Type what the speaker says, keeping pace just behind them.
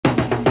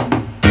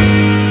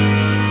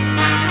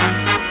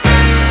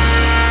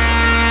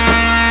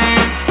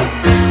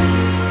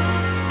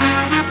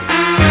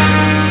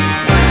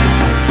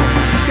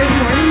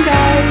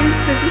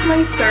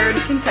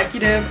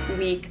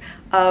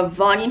of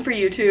vlogging for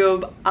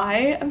YouTube.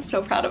 I am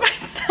so proud of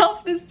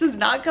myself. This does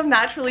not come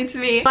naturally to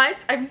me, but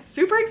I'm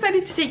super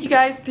excited to take you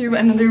guys through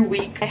another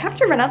week. I have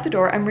to run out the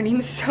door. I'm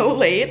running so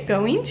late.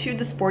 Going to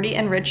the Sporty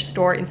and Rich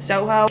store in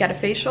Soho. Get a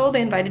facial.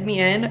 They invited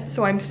me in,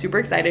 so I'm super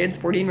excited.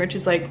 Sporty and Rich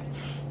is like,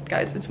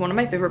 guys, it's one of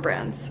my favorite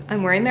brands.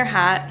 I'm wearing their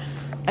hat.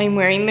 I'm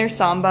wearing their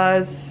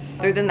Sambas.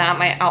 Other than that,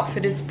 my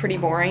outfit is pretty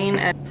boring.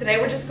 And today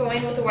we're just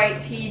going with a white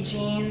tee,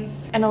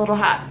 jeans, and a little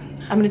hat.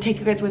 I'm gonna take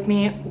you guys with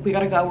me. We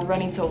gotta go, we're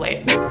running so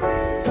late.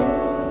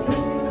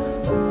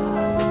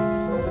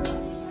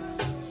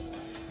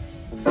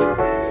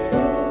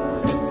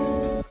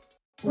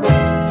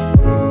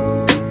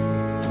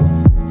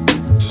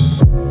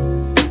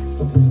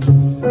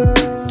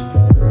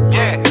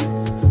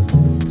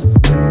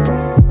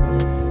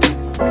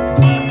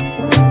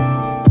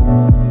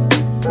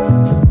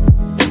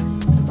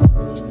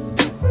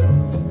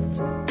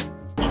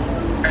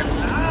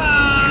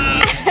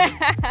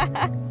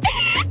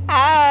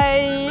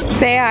 Hi!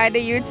 Say hi to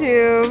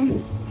YouTube.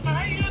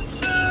 Hi,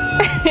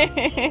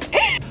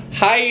 YouTube!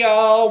 Hi,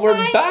 y'all! We're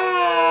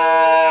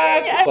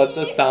back! Yes. What's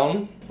the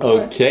sound?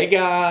 Okay,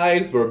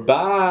 guys, we're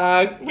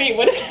back! Wait,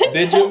 what is that?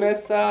 Did you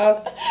miss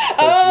us?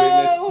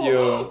 Oh, we missed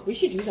you. We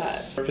should do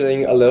that. We're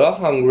feeling a little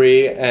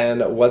hungry,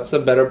 and what's a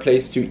better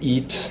place to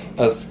eat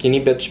a skinny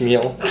bitch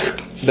meal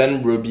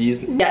than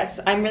Ruby's?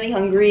 Yes, I'm really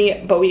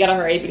hungry, but we gotta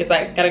hurry because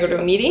I gotta go to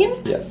a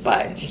meeting. Yes,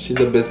 but she's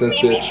a business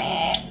bitch.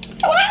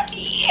 So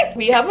happy!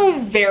 We have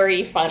a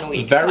very fun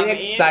week Very coming.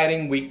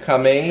 exciting week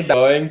coming.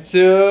 Going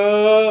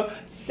to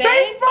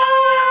St.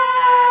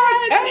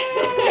 Barths!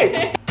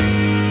 Hey!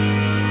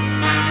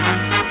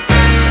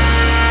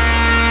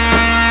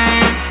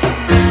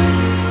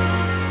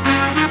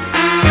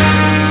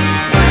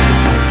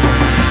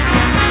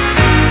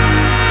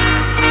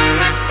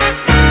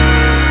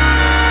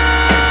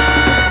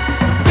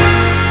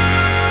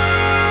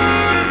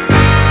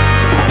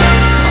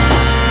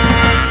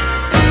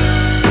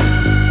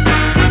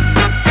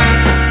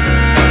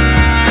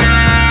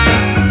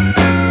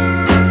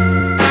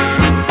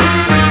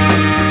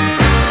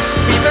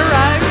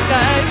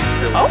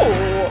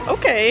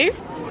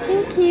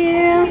 Thank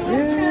you.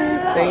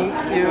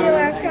 Thank you. You're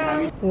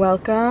welcome.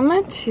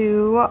 Welcome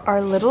to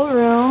our little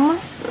room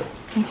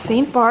in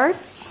St.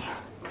 Barths.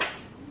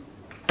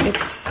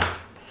 It's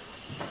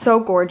so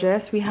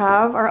gorgeous. We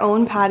have our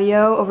own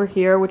patio over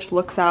here, which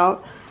looks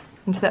out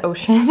into the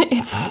ocean.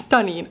 It's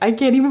stunning. I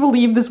can't even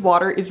believe this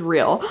water is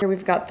real. Here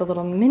we've got the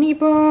little mini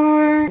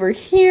bar. Over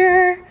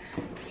here,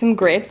 some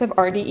grapes. I've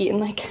already eaten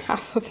like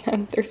half of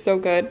them. They're so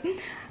good.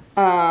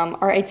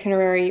 Our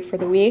itinerary for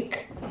the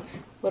week.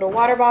 Little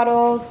water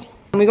bottles.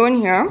 And we go in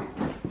here.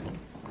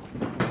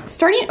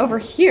 Starting over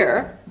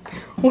here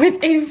with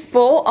a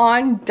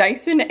full-on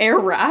Dyson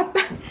Airwrap.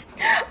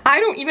 I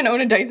don't even own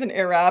a Dyson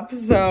Airwrap,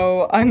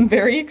 so I'm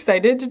very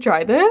excited to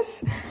try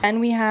this. And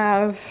we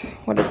have,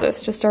 what is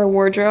this? Just our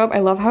wardrobe. I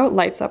love how it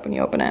lights up when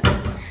you open it.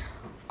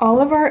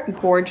 All of our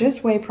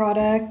gorgeous whey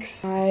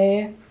products.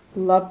 I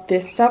love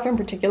this stuff in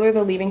particular,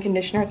 the leave-in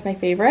conditioner. It's my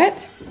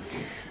favorite.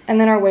 And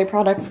then our whey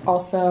products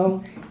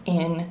also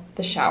in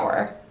the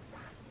shower.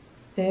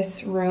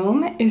 This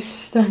room is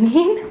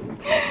stunning,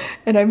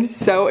 and I'm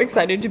so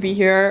excited to be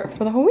here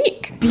for the whole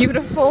week.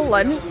 Beautiful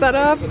lunch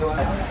setup,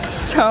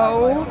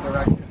 so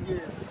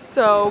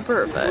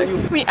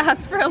perfect. We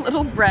asked for a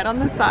little bread on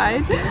the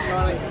side,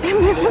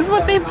 and this is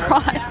what they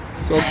brought.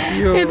 So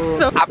cute. It's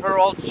so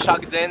Aperol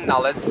chugged in.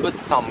 Now let's put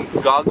some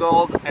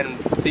goggles and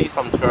see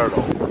some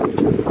turtle.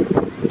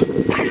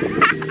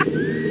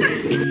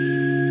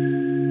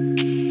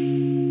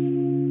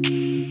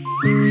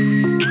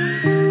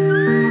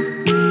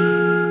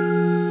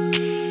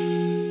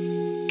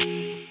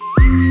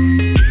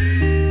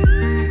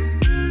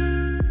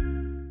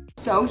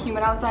 so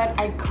humid outside.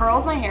 I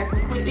curled my hair,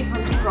 completely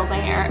curled my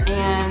hair,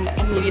 and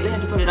immediately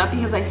had to put it up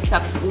because I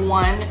stepped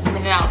 1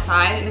 minute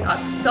outside and it got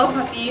so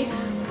puffy.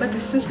 But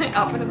this is my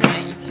outfit of the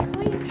night. You can't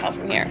really tell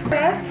from here.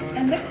 Dress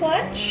and the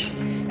clutch.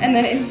 And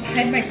then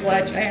inside my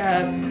clutch, I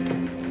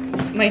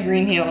have my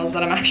green heels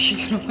that I'm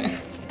actually gonna wear.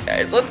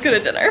 Guys, let's go to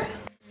dinner.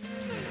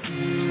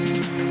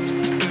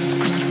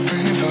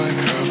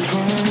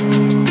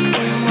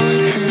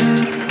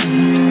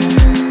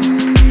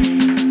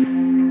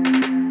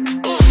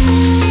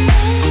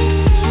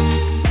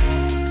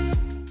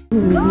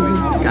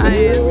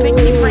 Guys, they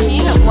keep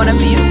bringing one of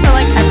these for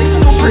like every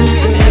single person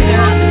in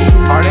there.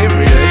 Are they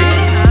really?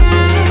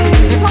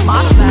 There's a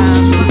lot of them. I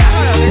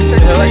don't know,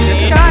 they're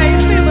like,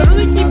 guys, they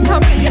literally keep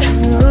coming.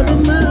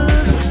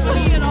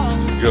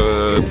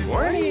 Good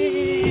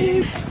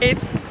morning.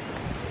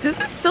 Does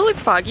this still look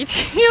foggy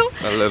to you?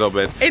 A little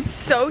bit. It's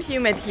so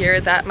humid here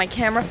that my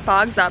camera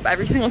fogs up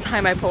every single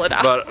time I pull it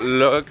out. But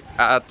look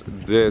at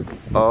this.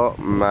 Oh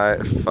my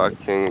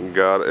fucking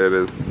god, it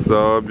is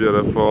so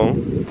beautiful.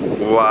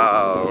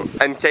 Wow.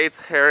 And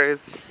Kate's hair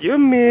is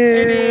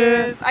humid. It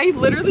is. I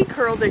literally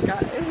curled it,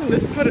 guys, and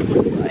this is what it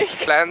looks like.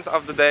 Plans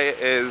of the day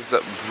is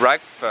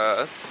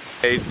breakfast.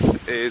 Kate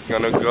is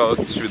gonna go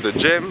to the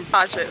gym.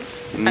 Massages.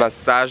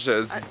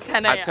 Massages At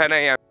 10 a.m. At 10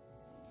 a.m.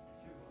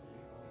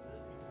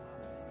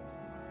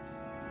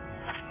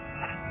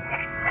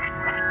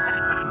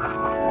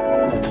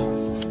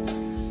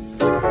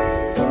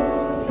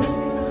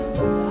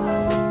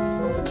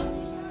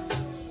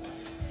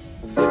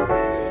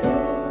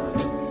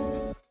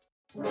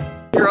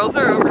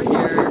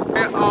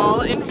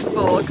 in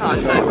full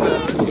content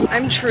mode.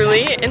 I'm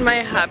truly in my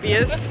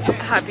happiest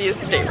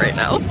state right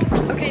now.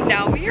 Okay,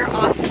 now we are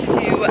off to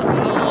do a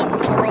little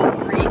coral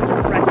reef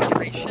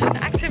restoration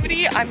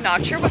activity. I'm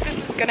not sure what this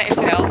is gonna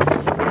entail.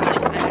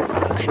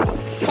 I'm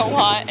so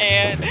hot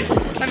and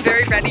I'm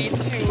very ready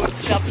to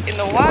jump in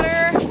the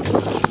water.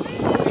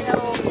 We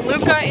have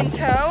Luca in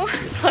tow.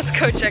 Let's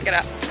go check it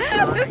out.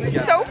 This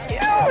is so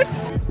cute.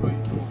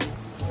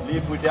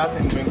 Live with that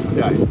and going to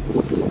die.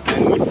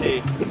 And we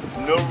say,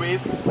 no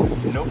reef,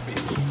 no fish.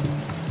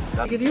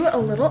 I'll give you a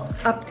little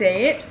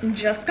update.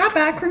 Just got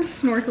back from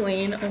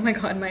snorkeling. Oh my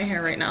god, my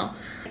hair right now.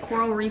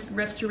 Coral reef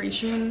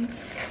restoration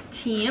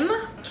team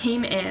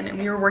came in and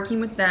we were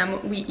working with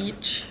them. We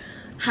each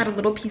had a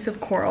little piece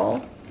of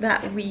coral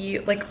that we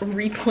like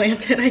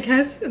replanted, I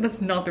guess.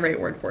 That's not the right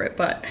word for it,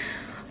 but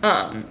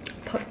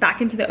put back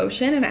into the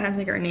ocean, and it has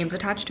like our names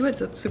attached to it,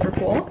 so it's super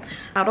cool.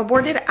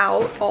 Paddleboarded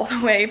out all the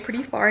way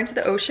pretty far into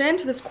the ocean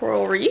to this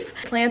coral reef.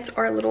 Plants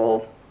are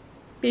little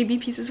baby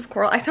pieces of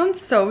coral. I sound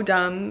so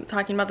dumb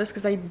talking about this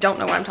because I don't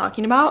know what I'm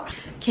talking about.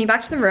 Came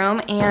back to the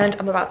room and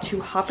I'm about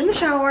to hop in the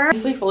shower.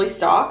 Obviously fully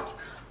stocked.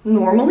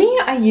 Normally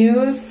I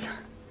use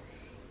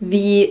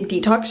the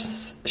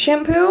detox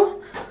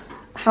shampoo.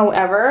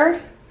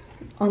 However,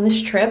 on this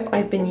trip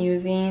I've been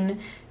using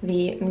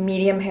the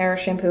medium hair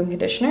shampoo and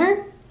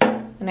conditioner,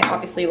 and I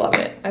obviously love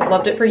it. I've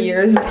loved it for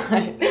years,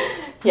 but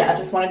yeah, I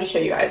just wanted to show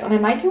you guys. And I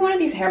might do one of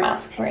these hair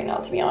masks right now,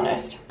 to be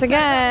honest.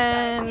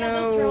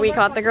 Again, we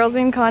caught the girls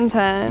in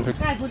content.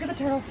 Guys, look at the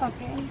turtles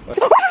fucking.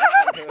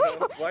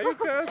 Why are you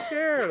so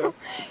scared?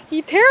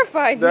 He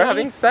terrified me. They're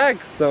having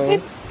sex,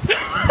 so.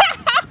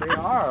 They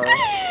are.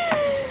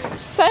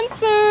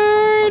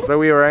 Censored. What are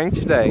we wearing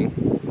today?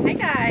 Hi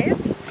guys.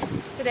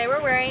 Today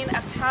we're wearing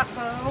a pat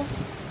bow.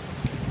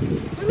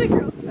 What the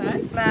girls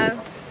said?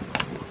 Mas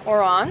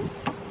Oran.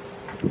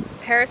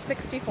 Paris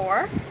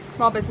 64,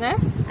 small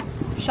business.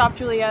 Shop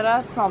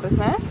Julieta, small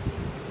business.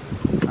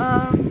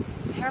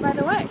 Hair by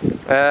the way.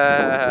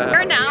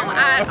 We're now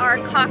at our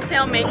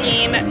cocktail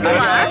making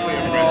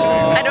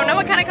class. I don't know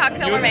what kind of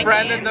cocktail we're making. New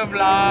friend in the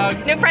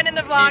vlog. New friend in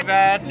the vlog.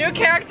 Yvette. New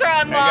character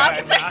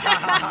unlocked.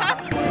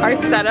 Our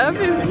setup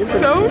is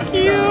so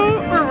cute.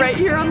 We're right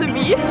here on the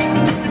beach.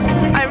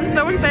 I'm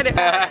so excited.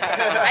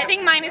 I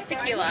think mine is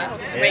tequila.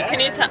 Wait, can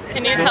you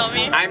tell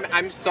me?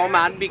 I'm so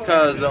mad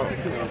because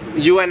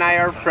you and I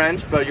are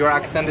French, but your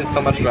accent is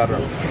so much better.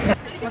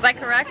 Was I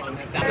correct?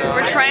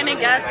 We're trying to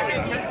guess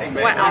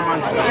what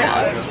alcohol we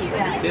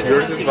have.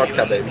 Yours is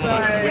vodka, baby.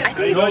 I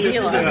think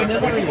it's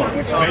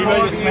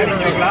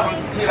tequila.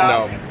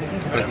 No,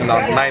 it's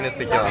not. Mine is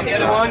tequila.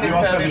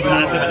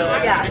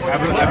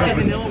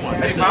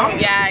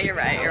 Yeah, you're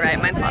right.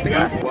 Mine's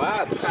vodka.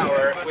 What?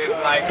 Sour with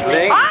like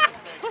Ah!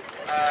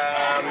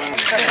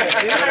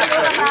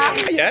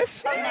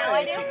 Yes? Now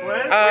I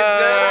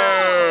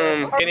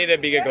do. You need a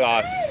bigger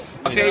glass.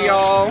 Okay,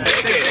 y'all.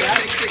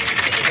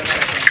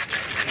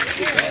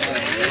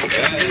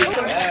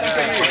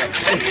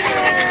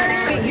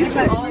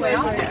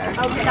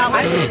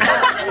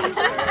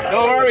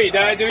 Don't worry,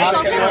 did I do it?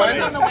 On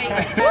the way.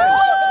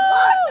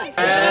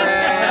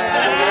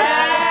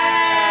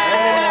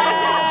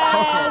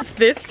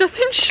 This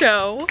doesn't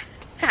show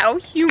how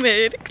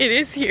humid it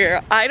is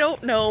here. I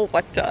don't know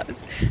what does,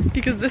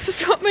 because this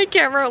is what my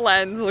camera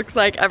lens looks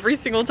like every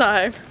single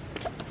time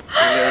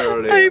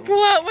I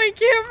pull out my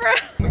camera.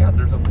 Oh my god,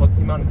 there's a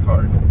Pokemon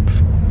card.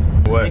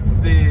 What? It's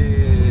the...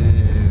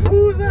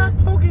 Who's that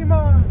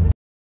Pokemon?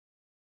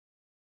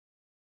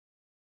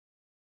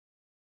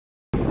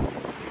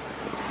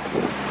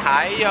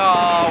 Hi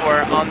y'all,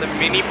 we're on the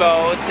mini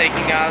boat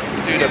taking us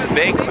to the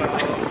big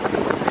boat.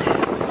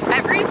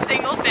 Every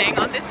single thing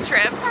on this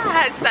trip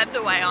has said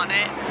the way on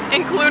it,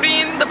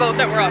 including the boat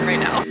that we're on right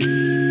now.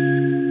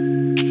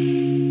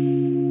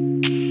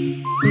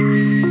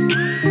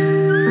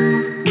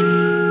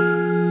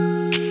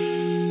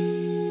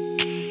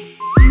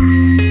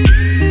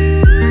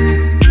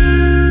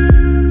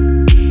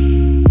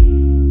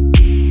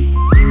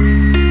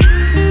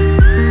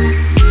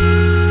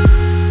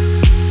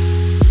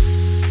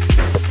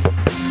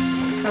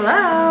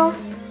 Hello.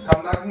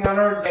 Come knocking on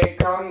our gate,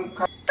 come.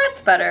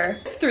 That's better.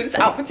 I threw this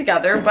outfit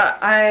together,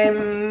 but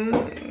I'm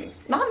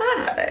not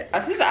mad at it.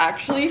 This is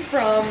actually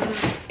from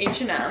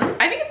H&M.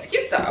 I think it's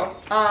cute though.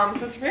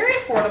 So it's very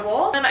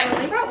affordable. And I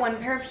only brought one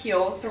pair of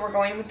heels, so we're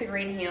going with the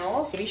green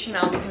heels. Maybe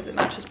Chanel because it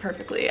matches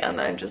perfectly, and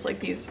then just like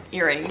these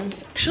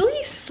earrings.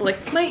 Actually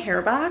slicked my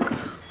hair back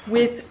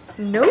with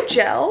no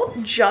gel,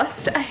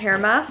 just a hair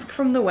mask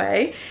from the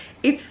way.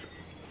 It's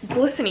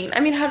glistening. I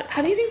mean,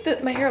 how do you think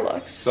that my hair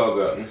looks? So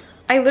good.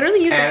 I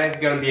literally use And it's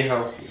gonna be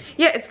healthy.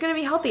 Yeah, it's gonna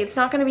be healthy. It's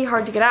not gonna be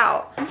hard to get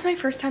out. This is my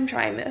first time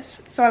trying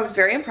this, so I was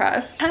very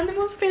impressed. And the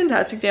most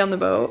fantastic day on the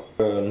boat.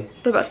 Good.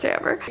 The best day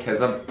ever.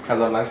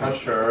 Casablanca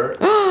shirt.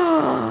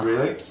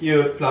 Really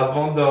cute. Place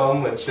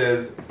Vendôme, which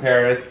is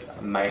Paris,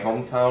 my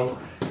hometown.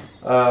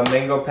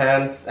 Mango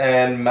pants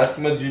and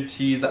Massimo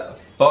Dutti's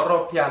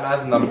Foro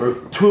Pianas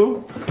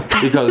 #2.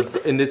 Because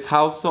in this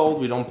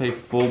household, we don't pay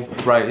full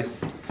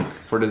price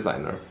for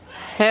designer.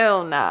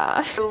 Hell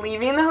nah. We're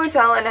leaving the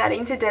hotel and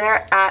heading to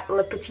dinner at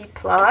Le Petit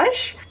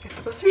Plage. It's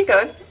supposed to be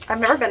good. I've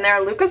never been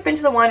there. Luca's been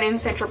to the one in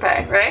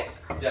Saint-Tropez, right?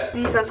 Yeah. And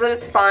he says that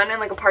it's fun and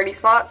like a party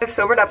spot. I've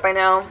sobered up by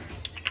now.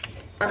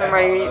 And I'm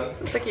ready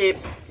to keep.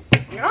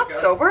 You're not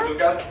sober?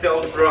 Luca's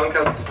still drunk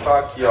as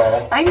fuck,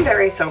 y'all. I'm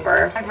very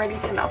sober. I'm ready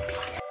to not be.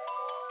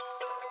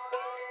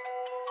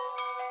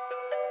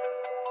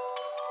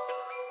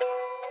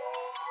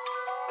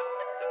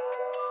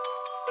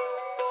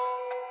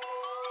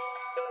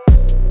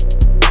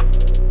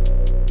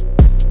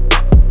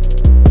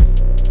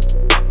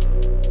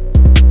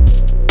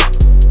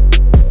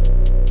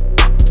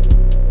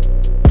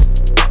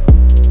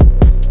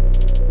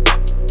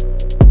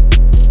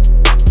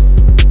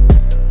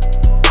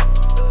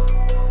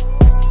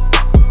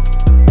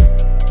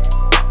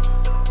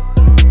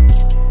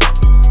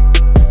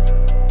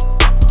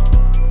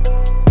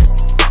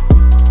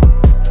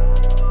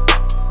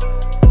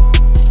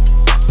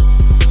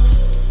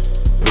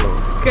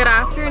 Good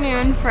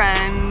afternoon,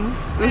 friends.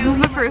 This is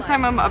the first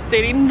time I'm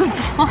updating the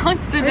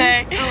vlog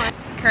today.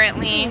 It's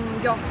currently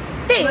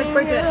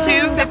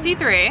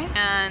 2:53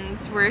 and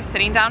we're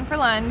sitting down for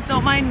lunch.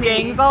 Don't mind me.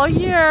 Gang's all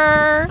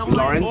here.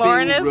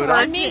 Lauren is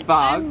working.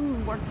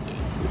 I'm working.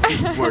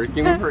 She's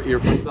working with her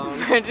earphones on.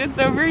 Bridget's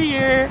over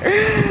here.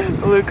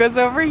 Luca's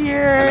over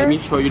here. Let me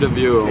show you the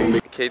view.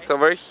 Kate's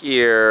over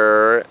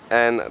here,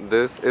 and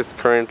this is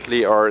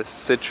currently our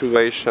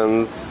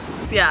situations.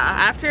 Yeah,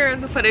 after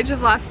the footage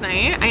of last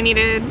night,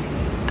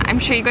 I'm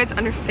sure you guys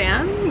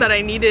understand that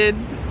I needed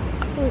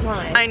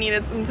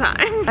some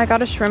time. I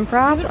got a shrimp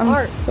wrap.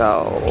 I'm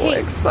so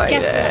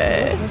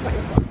excited.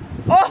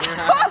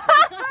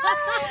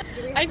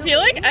 I feel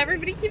like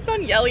everybody keeps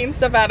on yelling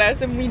stuff at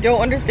us and we don't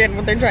understand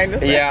what they're trying to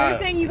say. Yeah. They're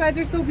saying you guys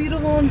are so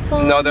beautiful and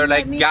fun. No, they're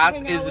like, Let me gas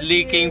hang out is with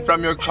leaking you."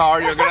 from your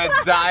car. You're gonna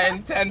die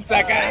in 10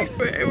 seconds.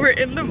 We're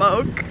in the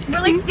moke.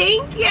 We're like,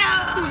 thank you.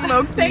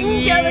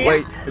 Mokey.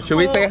 Wait, should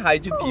we say hi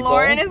to people?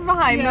 Lauren is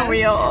behind the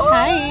wheel.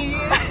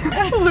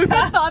 Hi.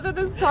 Luca thought that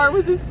this car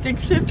was a stick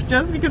shift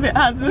just because it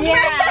has this.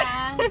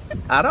 Yeah.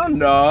 I don't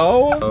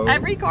know.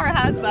 Every car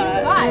has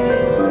that.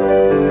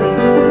 Why?